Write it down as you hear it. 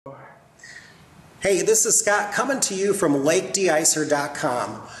Hey, this is Scott coming to you from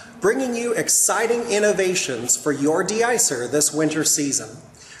de-icer.com, bringing you exciting innovations for your de-icer this winter season.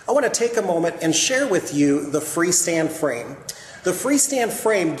 I want to take a moment and share with you the freestand frame. The freestand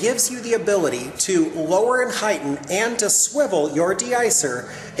frame gives you the ability to lower and heighten and to swivel your de-icer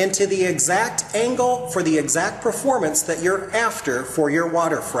into the exact angle for the exact performance that you're after for your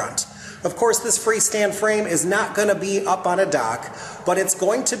waterfront. Of course, this freestand frame is not going to be up on a dock, but it's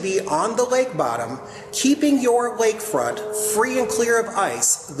going to be on the lake bottom, keeping your lakefront free and clear of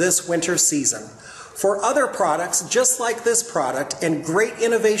ice this winter season. For other products just like this product and great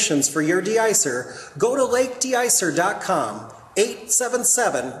innovations for your de-icer, go to de-icer.com,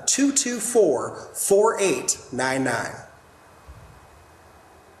 877-224-4899.